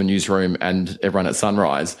the 7 newsroom and everyone at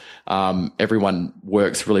Sunrise. Everyone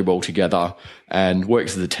works really well together and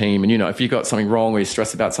works as a team. And, if you got something wrong or you're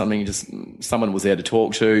stressed about something, someone was there to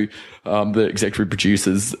talk to. The executive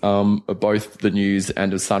producers of both the news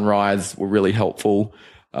and of Sunrise were really helpful.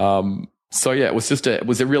 It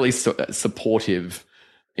was a really supportive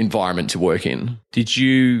environment to work in. Did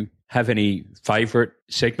you have any favourite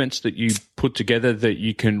segments that you put together that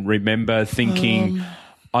you can remember thinking,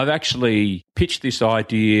 I've actually pitched this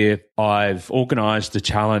idea, I've organised the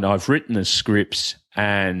talent, I've written the scripts,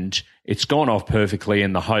 and it's gone off perfectly,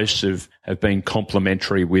 and the hosts have been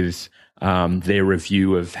complimentary with their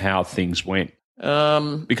review of how things went?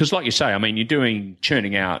 Because like you say, you're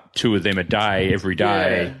churning out 2 of them a day, every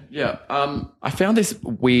day. Yeah. I found this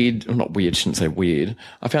not weird, shouldn't say weird.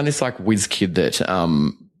 I found this like whiz kid that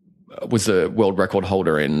was a world record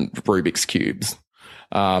holder in Rubik's Cubes.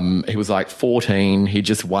 He was like 14. He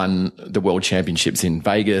just won the world championships in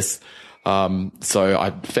Vegas. So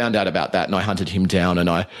I found out about that and I hunted him down,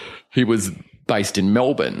 and he was based in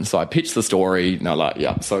Melbourne. So I pitched the story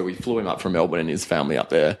so we flew him up from Melbourne and his family up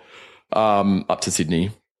there, up to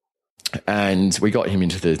Sydney. And we got him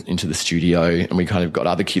into the studio, and we kind of got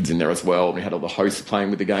other kids in there as well. We had all the hosts playing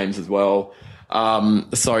with the games as well.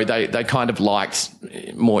 So they kind of liked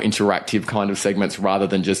more interactive kind of segments rather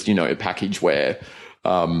than just, a package where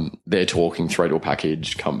they're talking, throw to a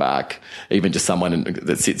package, come back. Even just someone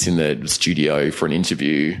that sits in the studio for an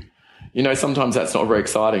interview. Sometimes that's not very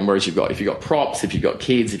exciting. Whereas if you've got props, if you've got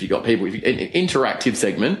kids, if you've got people, an interactive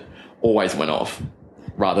segment always went off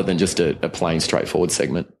rather than just a plain straightforward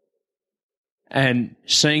segment. And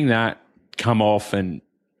seeing that come off and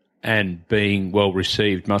being well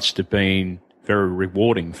received must have been very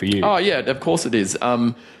rewarding for you. Oh yeah, of course it is.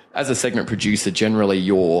 As a segment producer, generally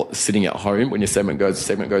you're sitting at home when your segment goes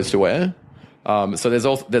to air. So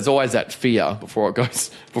there's always that fear before it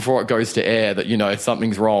goes to air that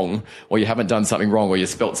something's wrong, or you haven't done something wrong, or you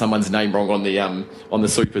spelt someone's name wrong on the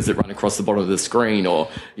supers that run across the bottom of the screen, or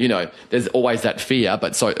there's always that fear.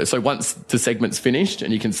 But so once the segment's finished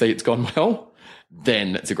and you can see it's gone well,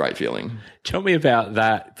 then it's a great feeling. Tell me about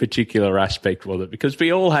that particular aspect of it, because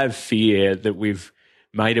we all have fear that we've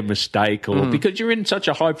made a mistake, or because you're in such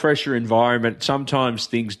a high pressure environment, sometimes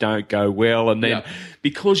things don't go well. And then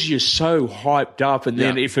because you're so hyped up, and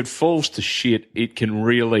then if it falls to shit, it can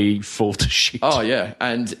really fall to shit. Oh yeah.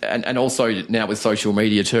 And also now with social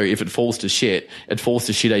media too, if it falls to shit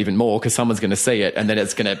even more because someone's going to see it, and then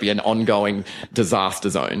it's going to be an ongoing disaster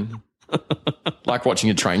zone. Like watching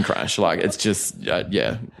a train crash. Like it's just,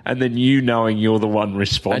 And then knowing you're the one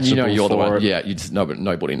responsible and you're the one. it. Yeah,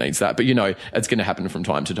 nobody needs that. But it's going to happen from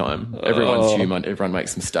time to time. Everyone's human. Everyone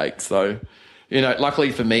makes mistakes. So,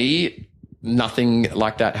 luckily for me, nothing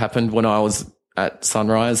like that happened when I was at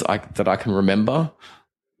Sunrise that I can remember.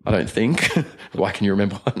 I don't think. Why can you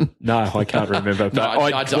remember one? No, I can't remember. No,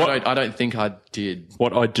 I don't think I did.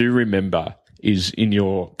 What I do remember is in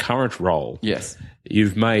your current role. Yes.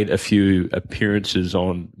 You've made a few appearances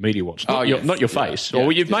on Media Watch. Not your face.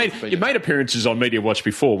 Or you've made appearances on Media Watch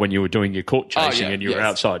before when you were doing your court chasing and you were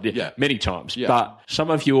outside. Many times. Yeah. But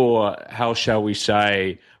some of your, how shall we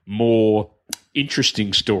say, more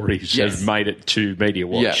interesting stories have made it to Media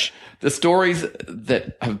Watch. Yeah. The stories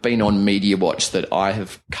that have been on Media Watch that I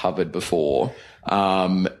have covered before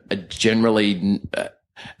are generally...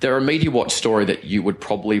 They're a Media Watch story that you would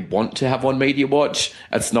probably want to have on Media Watch.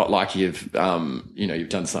 It's not like you've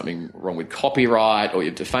done something wrong with copyright or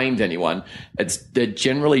you've defamed anyone. They're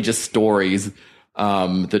generally just stories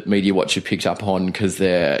that Media Watch have picked up on because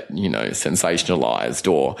they're,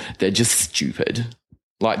 sensationalized, or they're just stupid.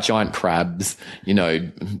 Like giant crabs,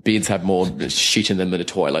 beards have more shit in them than a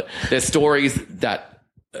toilet. They're stories that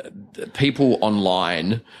people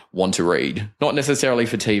online want to read, not necessarily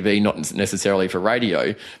for TV, not necessarily for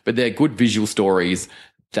radio, but they're good visual stories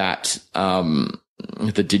that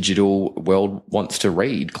the digital world wants to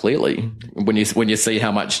read. Clearly, when you see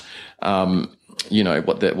how much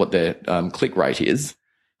what their click rate is.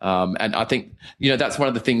 And I think, that's one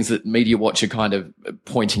of the things that Media Watch are kind of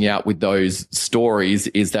pointing out with those stories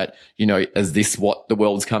is that, is this what the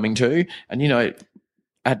world's coming to? And,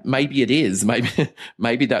 maybe it is.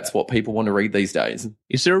 Maybe that's what people want to read these days.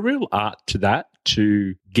 Is there a real art to that,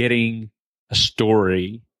 to getting a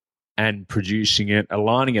story and producing it,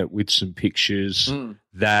 aligning it with some pictures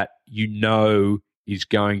that is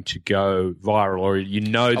going to go viral, or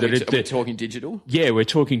we're talking digital? Yeah, we're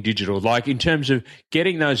talking digital. Like in terms of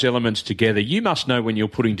getting those elements together, you must know when you're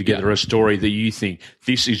putting together a story that you think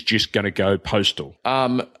this is just going to go postal.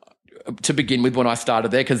 To begin with, when I started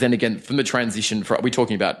there, because then again, from the transition, we're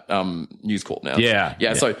talking about News Corp now.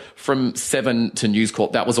 Yeah. So from 7 to News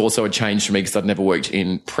Corp, that was also a change for me because I'd never worked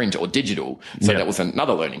in print or digital. So that was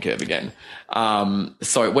another learning curve again.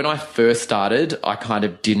 So when I first started, I kind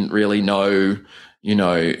of didn't really know,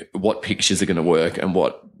 what pictures are going to work and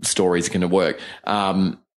what stories are going to work.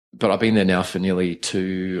 But I've been there now for nearly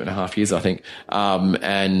 2.5 years, I think.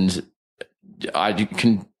 And I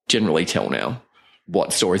can generally tell now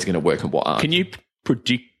what stories are going to work and what aren't. Can you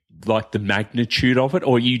predict like the magnitude of it,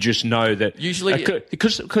 or you just know that usually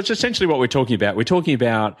because essentially what we're talking about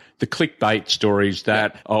the clickbait stories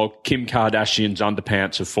that Kim Kardashian's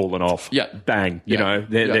underpants have fallen off. Bang.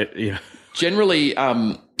 They're generally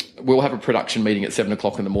we'll have a production meeting at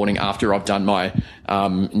 7:00 in the morning after I've done my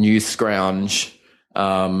news scrounge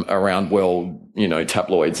around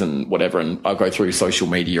tabloids and whatever, and I'll go through social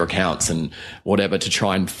media accounts and whatever to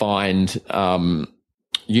try and find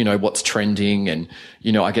what's trending, and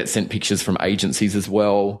I get sent pictures from agencies as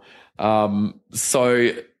well.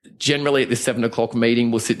 So generally at this 7:00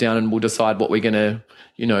 meeting, we'll sit down and we'll decide what we're going to,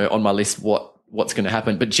 on my list, what's going to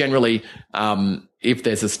happen. But generally, if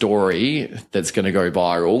there's a story that's going to go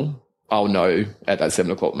viral, I'll know at that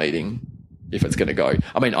 7:00 meeting. if it's going to go.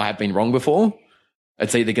 I mean, I have been wrong before.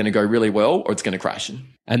 It's either going to go really well or it's going to crash.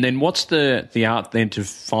 And then what's the art then to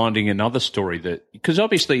finding another story because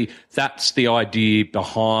obviously that's the idea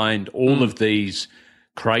behind all of these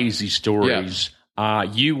crazy stories. Yeah.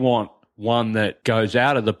 You want one that goes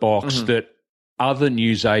out of the box that other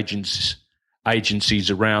news agencies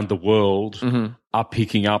around the world are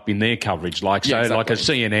picking up in their coverage, like like a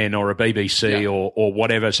CNN or a BBC or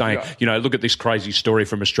whatever, saying, look at this crazy story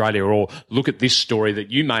from Australia, or look at this story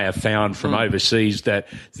that you may have found from overseas that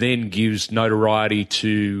then gives notoriety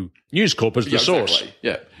to News Corp as the source.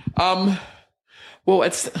 Exactly. Yeah. Well,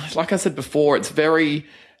 it's like I said before,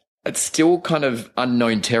 it's still kind of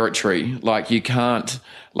unknown territory. Like you can't,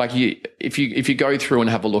 if you go through and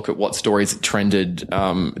have a look at what stories trended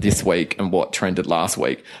this week and what trended last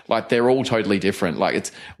week, like they're all totally different. Like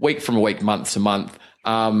it's week from week, month to month.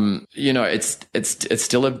 It's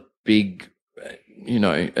still a big,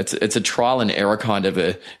 it's a trial and error kind of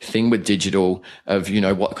a thing with digital of,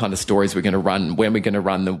 what kind of stories we're going to run, when we're going to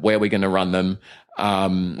run them, where we're going to run them.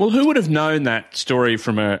 Well, who would have known that story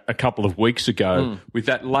from a couple of weeks ago with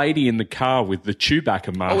that lady in the car with the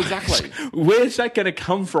Chewbacca mask? Oh, exactly. Where's that going to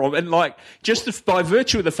come from? And by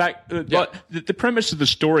virtue of the fact that the premise of the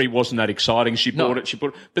story wasn't that exciting. She bought it,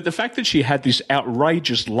 but the fact that she had this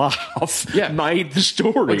outrageous laugh made the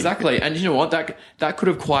story. Exactly. And you know what? That could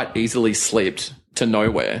have quite easily slipped to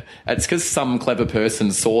nowhere. It's because some clever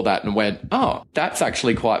person saw that and went, oh, that's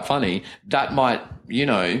actually quite funny. That might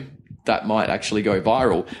actually go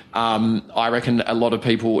viral. I reckon a lot of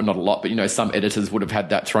people, not a lot, but some editors would have had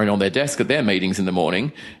that thrown on their desk at their meetings in the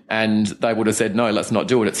morning, and they would have said, no, let's not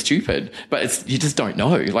do it. It's stupid. But you just don't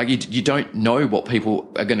know. Like you don't know what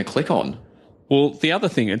people are going to click on. Well, the other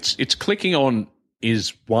thing it's clicking on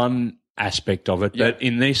is one aspect of it, but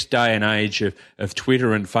in this day and age of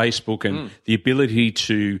Twitter and Facebook and the ability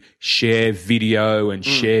to share video and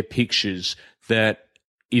share pictures, that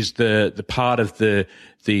is the part of the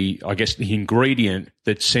I guess the ingredient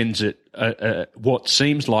that sends it what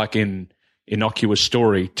seems like an innocuous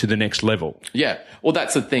story to the next level. Yeah, well,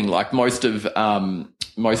 that's the thing. Like most of our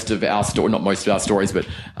story, not most of our stories, but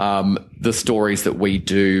the stories that we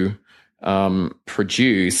do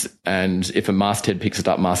produce, and if a masthead picks it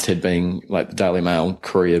up, masthead being like the Daily Mail,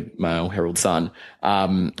 Courier Mail, Herald Sun,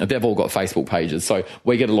 they've all got Facebook pages. So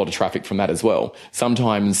we get a lot of traffic from that as well.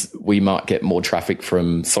 Sometimes we might get more traffic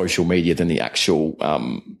from social media than the actual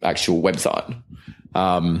website.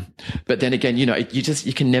 But then again,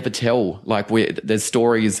 you can never tell. Like there's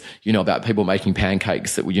stories, about people making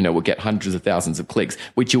pancakes that, will get hundreds of thousands of clicks,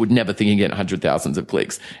 which you would never think you'd get hundred thousands of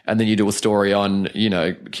clicks. And then you do a story on,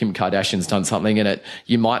 Kim Kardashian's done something in it.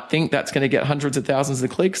 You might think that's going to get hundreds of thousands of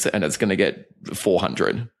clicks, and it's going to get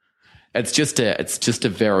 400. It's just a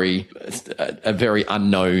very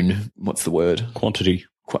unknown, what's the word? Quantity.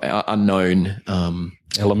 Unknown,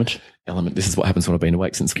 element. This is what happens when I've been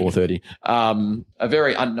awake since 4:30. A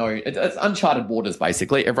very unknown, it's uncharted waters,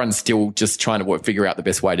 basically. Everyone's still just trying to figure out the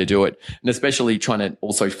best way to do it. And especially trying to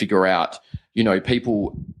also figure out,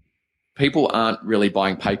 people aren't really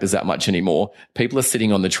buying papers that much anymore. People are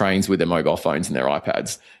sitting on the trains with their mobile phones and their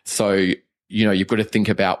iPads. So, you've got to think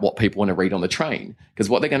about what people want to read on the train, because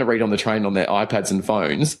what they're going to read on the train on their iPads and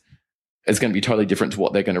phones is going to be totally different to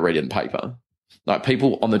what they're going to read in paper. Like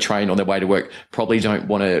people on the train on their way to work probably don't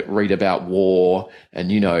want to read about war and,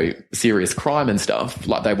 serious crime and stuff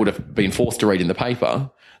like they would have been forced to read in the paper.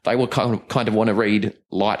 They will kind of want to read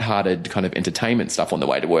lighthearted kind of entertainment stuff on the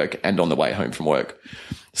way to work and on the way home from work.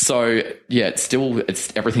 So yeah,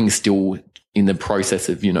 everything's still in the process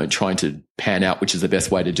of, trying to pan out which is the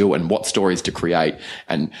best way to do it and what stories to create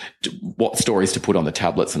and what stories to put on the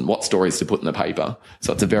tablets and what stories to put in the paper.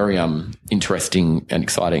 So it's a very interesting and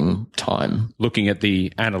exciting time. Looking at the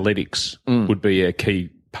analytics would be a key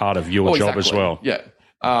part of your job as well. Yeah.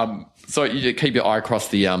 So you keep your eye across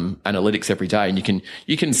the analytics every day, and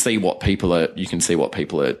you can see what people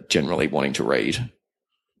are generally wanting to read.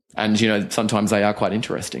 And, sometimes they are quite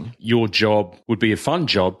interesting. Your job would be a fun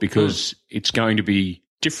job because it's going to be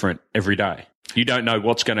different every day. You don't know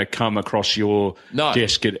what's going to come across your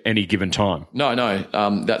desk at any given time. No.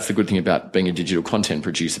 That's the good thing about being a digital content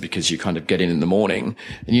producer, because you kind of get in the morning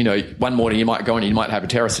and, one morning you might go in and you might have a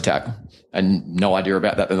terrorist attack and no idea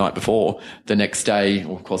about that the night before. The next day,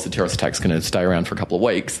 well, of course, the terrorist attack's going to stay around for a couple of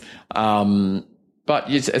weeks. But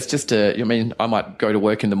it's just I might go to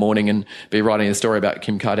work in the morning and be writing a story about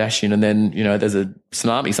Kim Kardashian, and then, there's a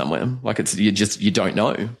tsunami somewhere. Like you don't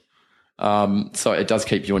know. So it does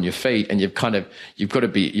keep you on your feet, and you've got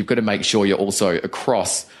to make sure you're also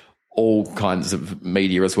across all kinds of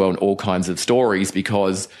media as well and all kinds of stories,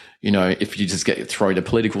 because, you know, if you just get thrown a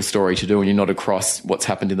political story to do and you're not across what's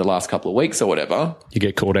happened in the last couple of weeks or whatever, you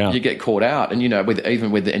get caught out. And, you know,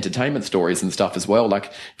 even with the entertainment stories and stuff as well,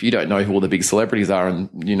 like if you don't know who all the big celebrities are and,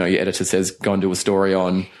 you know, your editor says, go and do a story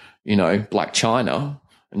on, you know, Blac Chyna,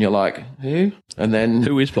 and you're like, who? And then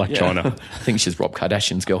who is Blac Chyna? I think she's Rob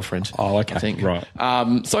Kardashian's girlfriend. Oh, okay. I think. Right.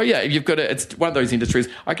 So yeah, you've got to, it's one of those industries.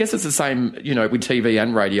 I guess it's the same, you know, with TV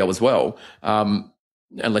and radio as well.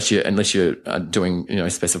 Unless you're doing, you know,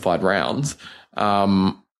 specified rounds.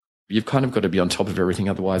 You've kind of got to be on top of everything.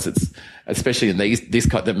 Otherwise, it's, especially in this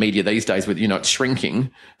kind of media these days with, you know, it's shrinking.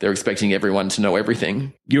 They're expecting everyone to know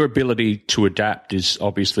everything. Your ability to adapt is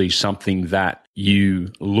obviously something that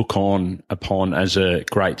you look upon as a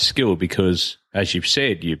great skill, because, as you've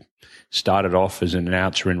said, you started off as an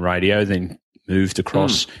announcer in radio, then moved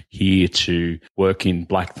across here to work in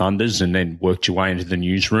Black Thunders, and then worked your way into the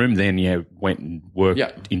newsroom. Then you went and worked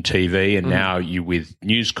in TV, and now you're with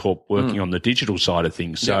News Corp working on the digital side of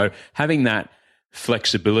things. So having that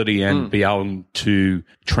flexibility and be able to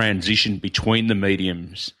transition between the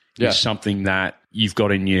mediums is something that you've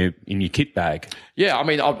got in your kit bag. Yeah, I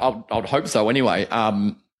mean, I'd hope so anyway.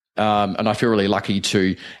 And I feel really lucky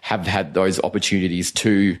to have had those opportunities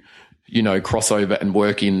to, you know, crossover and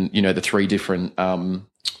work in, you know, the three different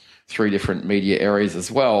media areas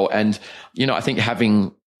as well. And, you know, I think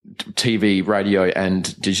having TV, radio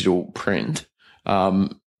and digital print,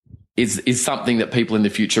 is something that people in the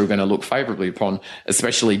future are going to look favorably upon,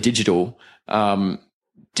 especially digital.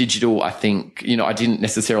 Digital, I think, you know, I didn't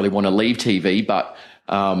necessarily want to leave TV, but,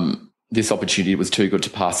 this opportunity was too good to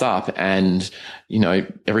pass up, and, you know,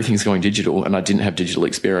 everything's going digital and I didn't have digital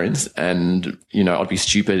experience, and, you know, I'd be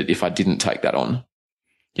stupid if I didn't take that on.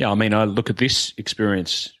 Yeah. I mean, I look at this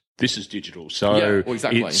experience. This is digital. So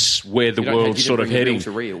exactly. It's where the world's sort of heading.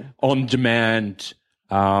 On demand,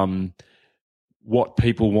 what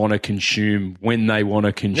people want to consume, when they want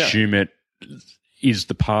to consume it, is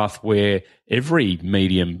the path where every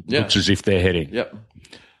medium looks as if they're heading. Yep.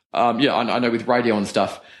 I know with radio and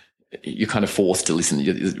stuff, you're kind of forced to listen.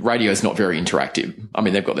 Radio is not very interactive. I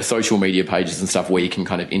mean, they've got their social media pages and stuff where you can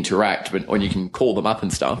kind of interact, or you can call them up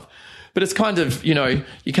and stuff. But it's kind of, you know,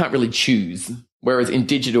 you can't really choose. Whereas in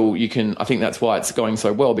digital, you can, I think that's why it's going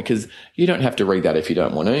so well, because you don't have to read that if you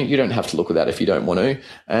don't want to. You don't have to look at that if you don't want to.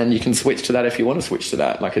 And you can switch to that if you want to switch to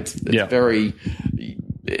that. Like it's very,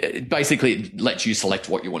 it basically lets you select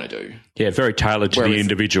what you want to do. Yeah, very tailored to the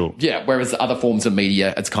individual. Yeah, whereas other forms of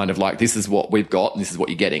media, it's kind of like, this is what we've got and this is what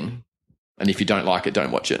you're getting. And if you don't like it,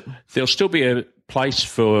 don't watch it. There'll still be a place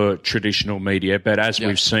for traditional media, but as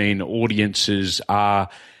we've seen, audiences are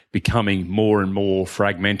becoming more and more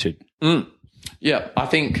fragmented. Yeah,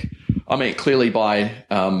 I mean, clearly by,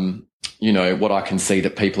 you know, what I can see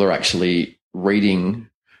that people are actually reading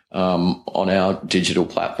on our digital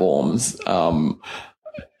platforms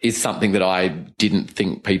is something that I didn't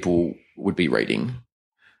think people would be reading.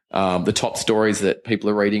 The top stories that people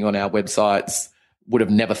are reading on our websites would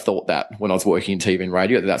have never thought that when I was working in TV and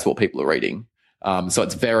radio, that's what people are reading. So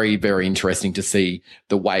it's very, very interesting to see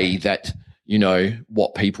the way that, you know,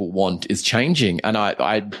 what people want is changing. And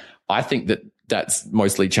I think that that's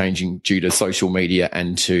mostly changing due to social media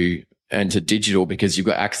and to digital, because you've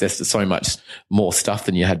got access to so much more stuff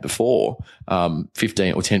than you had before.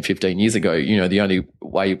 15 years ago, you know, the only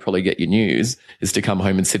way you probably get your news is to come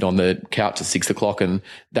home and sit on the couch at 6 o'clock, and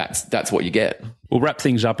that's what you get. We'll wrap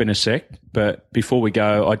things up in a sec, but before we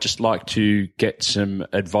go, I'd just like to get some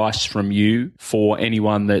advice from you for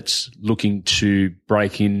anyone that's looking to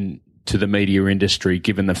break into the media industry,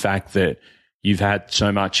 given the fact that you've had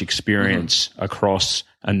so much experience across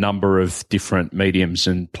a number of different mediums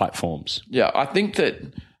and platforms. Yeah, I think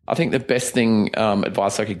the best thing,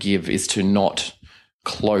 advice I could give is to not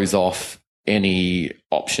close off any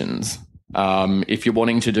options. If you're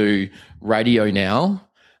wanting to do radio now,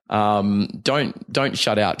 don't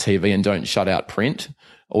shut out TV and don't shut out print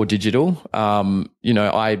or digital. You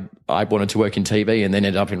know, I wanted to work in TV and then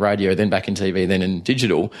ended up in radio, then back in TV, then in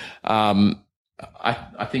digital.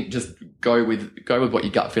 I think just go with what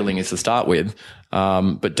your gut feeling is to start with,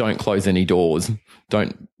 but don't close any doors.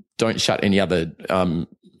 Don't shut any other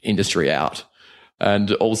industry out,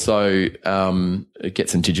 and also get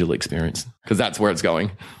some digital experience, because that's where it's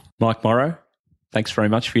going. Mike Morrow, thanks very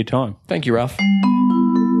much for your time. Thank you, Ralph.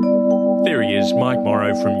 There he is, Mike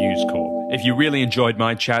Morrow from News Corp. If you really enjoyed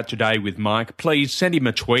my chat today with Mike, please send him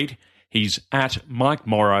a tweet. He's at Mike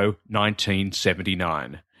Morrow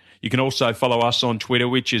 1979. You can also follow us on Twitter,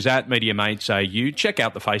 which is at MediaMatesAU. Check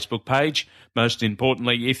out the Facebook page. Most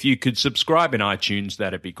importantly, if you could subscribe in iTunes,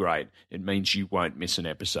 that'd be great. It means you won't miss an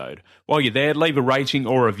episode. While you're there, leave a rating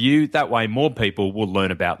or review. That way more people will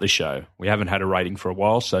learn about the show. We haven't had a rating for a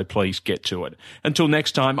while, so please get to it. Until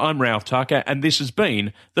next time, I'm Ralph Tucker, and this has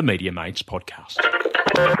been the Media Mates Podcast.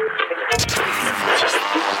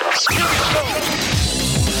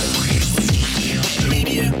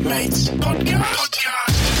 Media Mates Podcast.